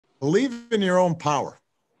Believe in your own power.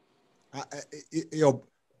 I, you know,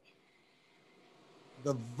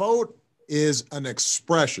 the vote is an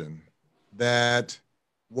expression that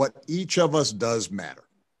what each of us does matter.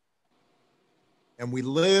 And we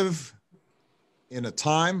live in a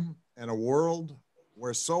time and a world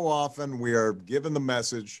where so often we are given the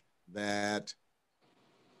message that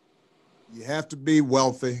you have to be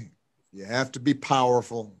wealthy, you have to be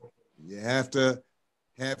powerful, you have to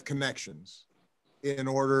have connections in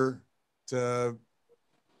order to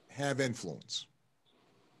have influence.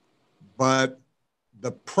 But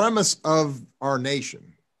the premise of our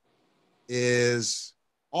nation is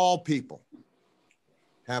all people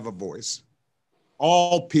have a voice.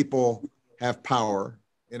 All people have power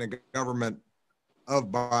in a government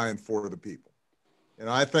of, by, and for the people. And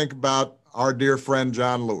I think about our dear friend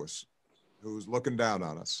John Lewis, who's looking down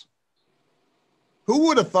on us. Who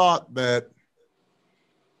would have thought that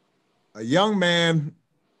a young man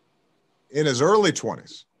in his early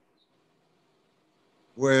 20s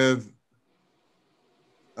with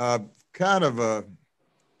kind of a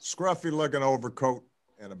scruffy looking overcoat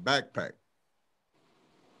and a backpack,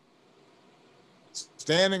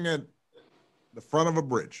 standing at the front of a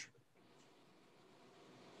bridge,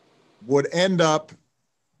 would end up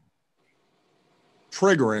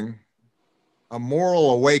triggering a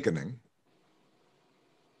moral awakening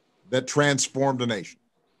that transformed a nation.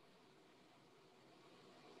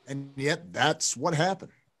 And yet that's what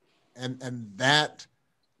happened. And that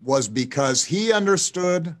was because he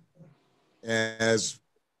understood, as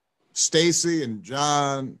Stacy and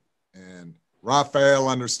John and Raphael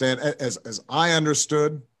understand, as I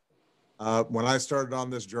understood when I started on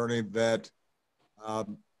this journey, that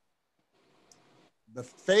the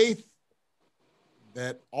faith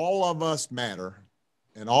that all of us matter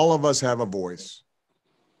and all of us have a voice,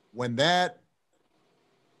 when that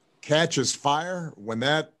catches fire, when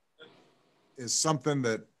that is something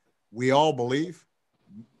that we all believe,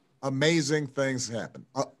 amazing things happen,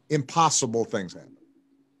 impossible things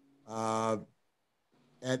happen.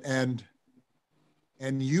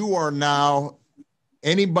 And you are now,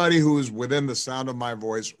 anybody who's within the sound of my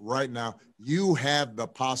voice right now, you have the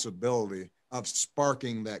possibility of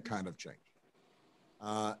sparking that kind of change.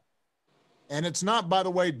 And it's not, by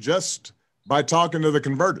the way, just by talking to the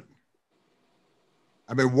converted.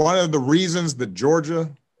 I mean, one of the reasons that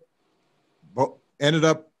Georgia ended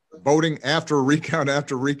up voting after recount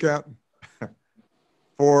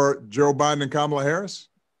for Joe Biden and Kamala Harris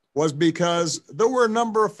was because there were a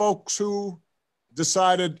number of folks who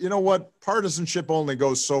decided, you know what, partisanship only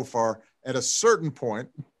goes so far. At a certain point,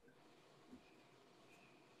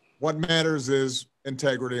 what matters is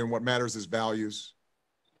integrity, and what matters is values.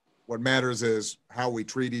 What matters is how we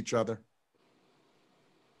treat each other.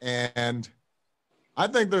 And I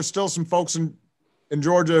think there's still some folks in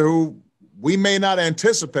Georgia who we may not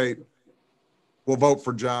anticipate will vote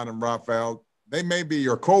for John and Raphael. They may be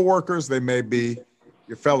your coworkers. They may be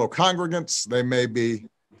your fellow congregants. They may be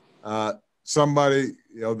somebody,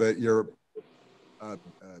 you know, that you're a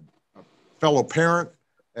fellow parent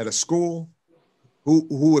at a school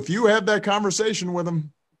who, if you have that conversation with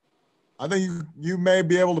them, I think you may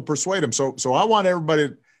be able to persuade them. So I want everybody,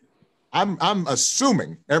 I'm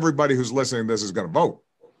assuming everybody who's listening to this is going to vote.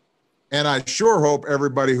 And I sure hope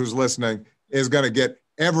everybody who's listening is going to get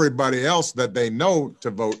everybody else that they know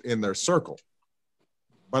to vote in their circle.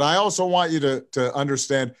 But I also want you to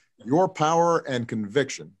understand your power and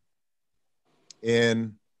conviction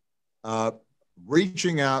in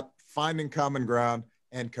reaching out, finding common ground,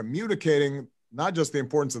 and communicating not just the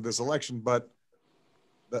importance of this election, but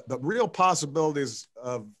the real possibilities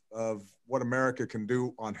of what America can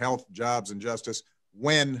do on health, jobs, and justice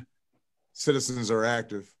when citizens are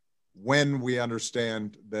active, when we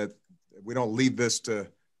understand that we don't leave this to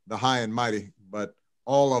the high and mighty, but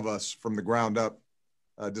all of us from the ground up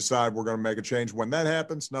decide we're going to make a change. When that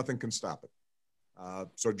happens, nothing can stop it.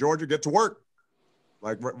 So Georgia, get to work.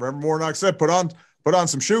 Like Reverend Warnock said, put on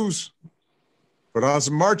some shoes, put on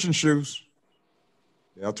some marching shoes.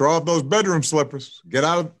 You know, throw off those bedroom slippers, get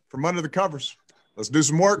out from under the covers. Let's do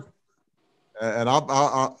some work. And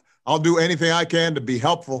I'll do anything I can to be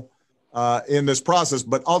helpful in this process.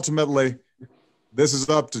 But ultimately, this is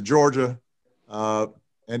up to Georgia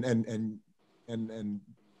and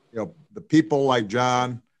you know, the people like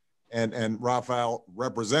John and Raphael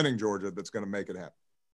representing Georgia that's going to make it happen.